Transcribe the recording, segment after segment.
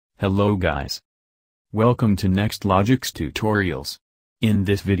Hello guys. Welcome to Next Logic's tutorials. In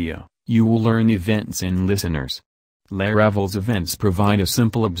this video, you will learn events and listeners. Laravel's events provide a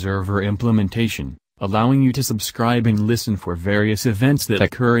simple observer implementation, allowing you to subscribe and listen for various events that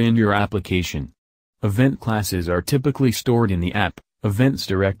occur in your application. Event classes are typically stored in the app events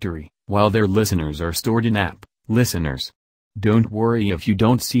directory, while their listeners are stored in app listeners. Don't worry if you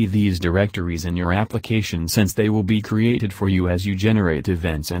don't see these directories in your application, since they will be created for you as you generate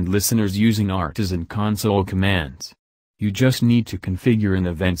events and listeners using artisan console commands. You just need to configure an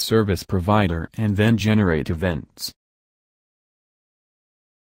event service provider and then generate events.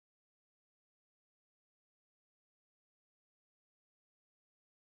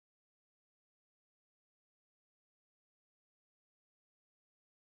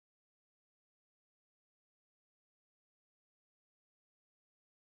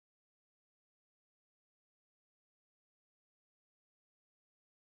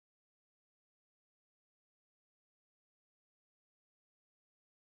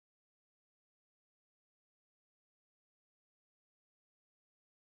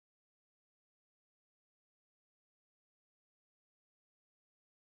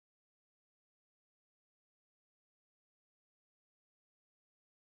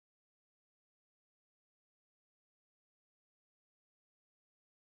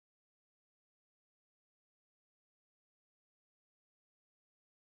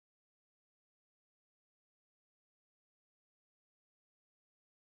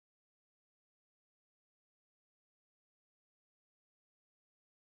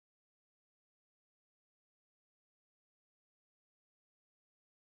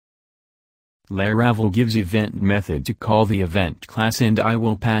 Laravel gives event method to call the event class, and I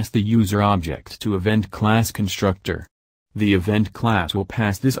will pass the user object to event class constructor. The event class will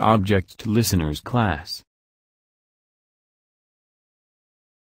pass this object to listeners class.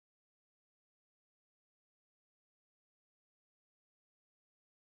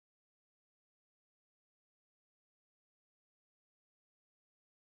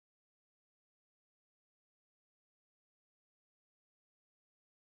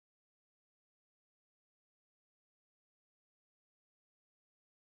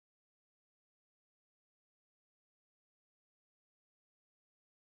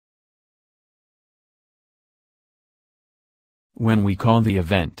 When we call the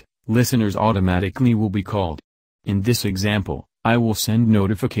event, listeners automatically will be called. In this example, I will send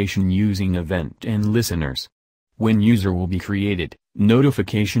notification using event and listeners. When user will be created,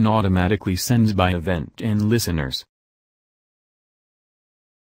 notification automatically sends by event and listeners.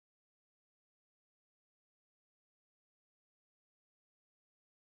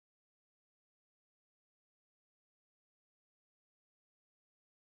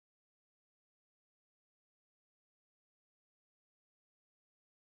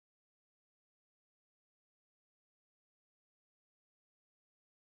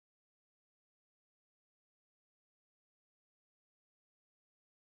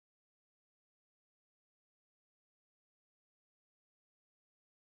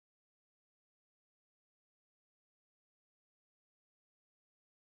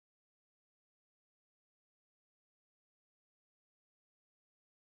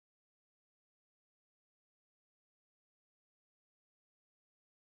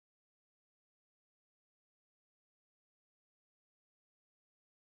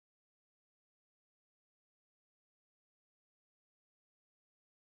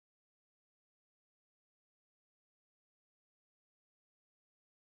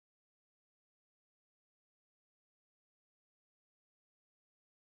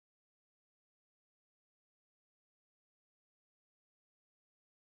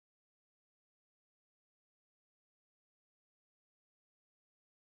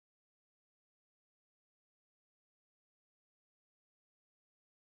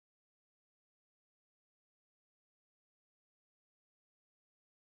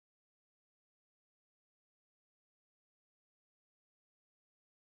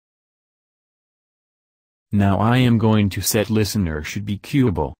 Now I am going to set listener should be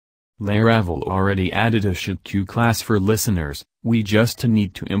queuable. Laravel already added a should queue class for listeners, we just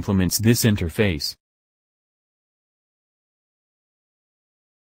need to implement this interface.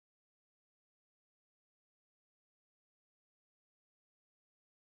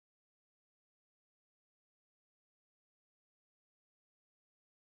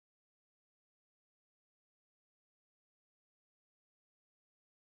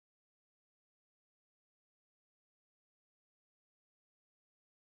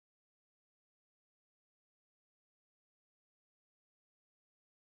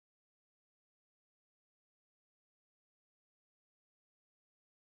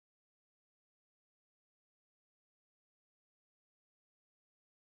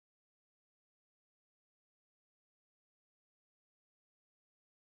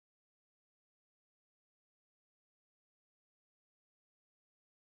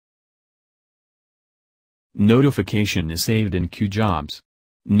 Notification is saved in queue jobs.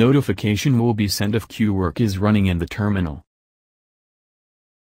 Notification will be sent if queue work is running in the terminal.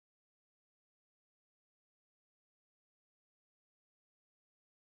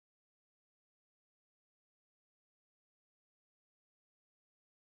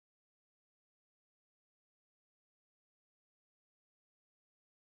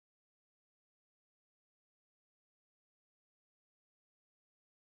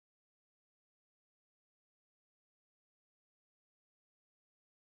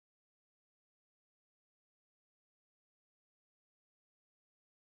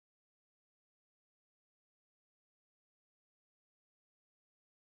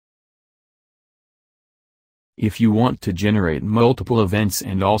 If you want to generate multiple events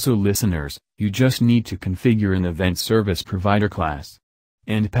and also listeners, you just need to configure an event service provider class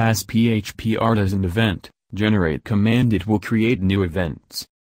and pass php as an event, generate command. It will create new events.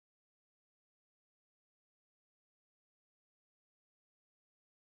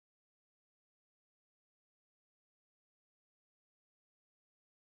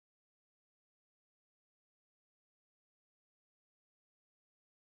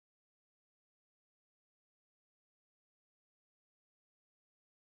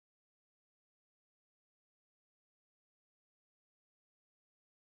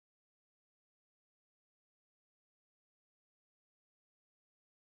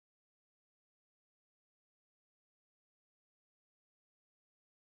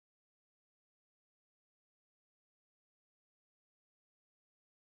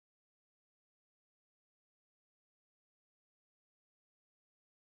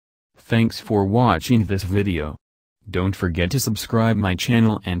 Thanks for watching this video. Don't forget to subscribe my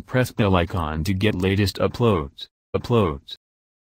channel and press bell icon to get latest uploads.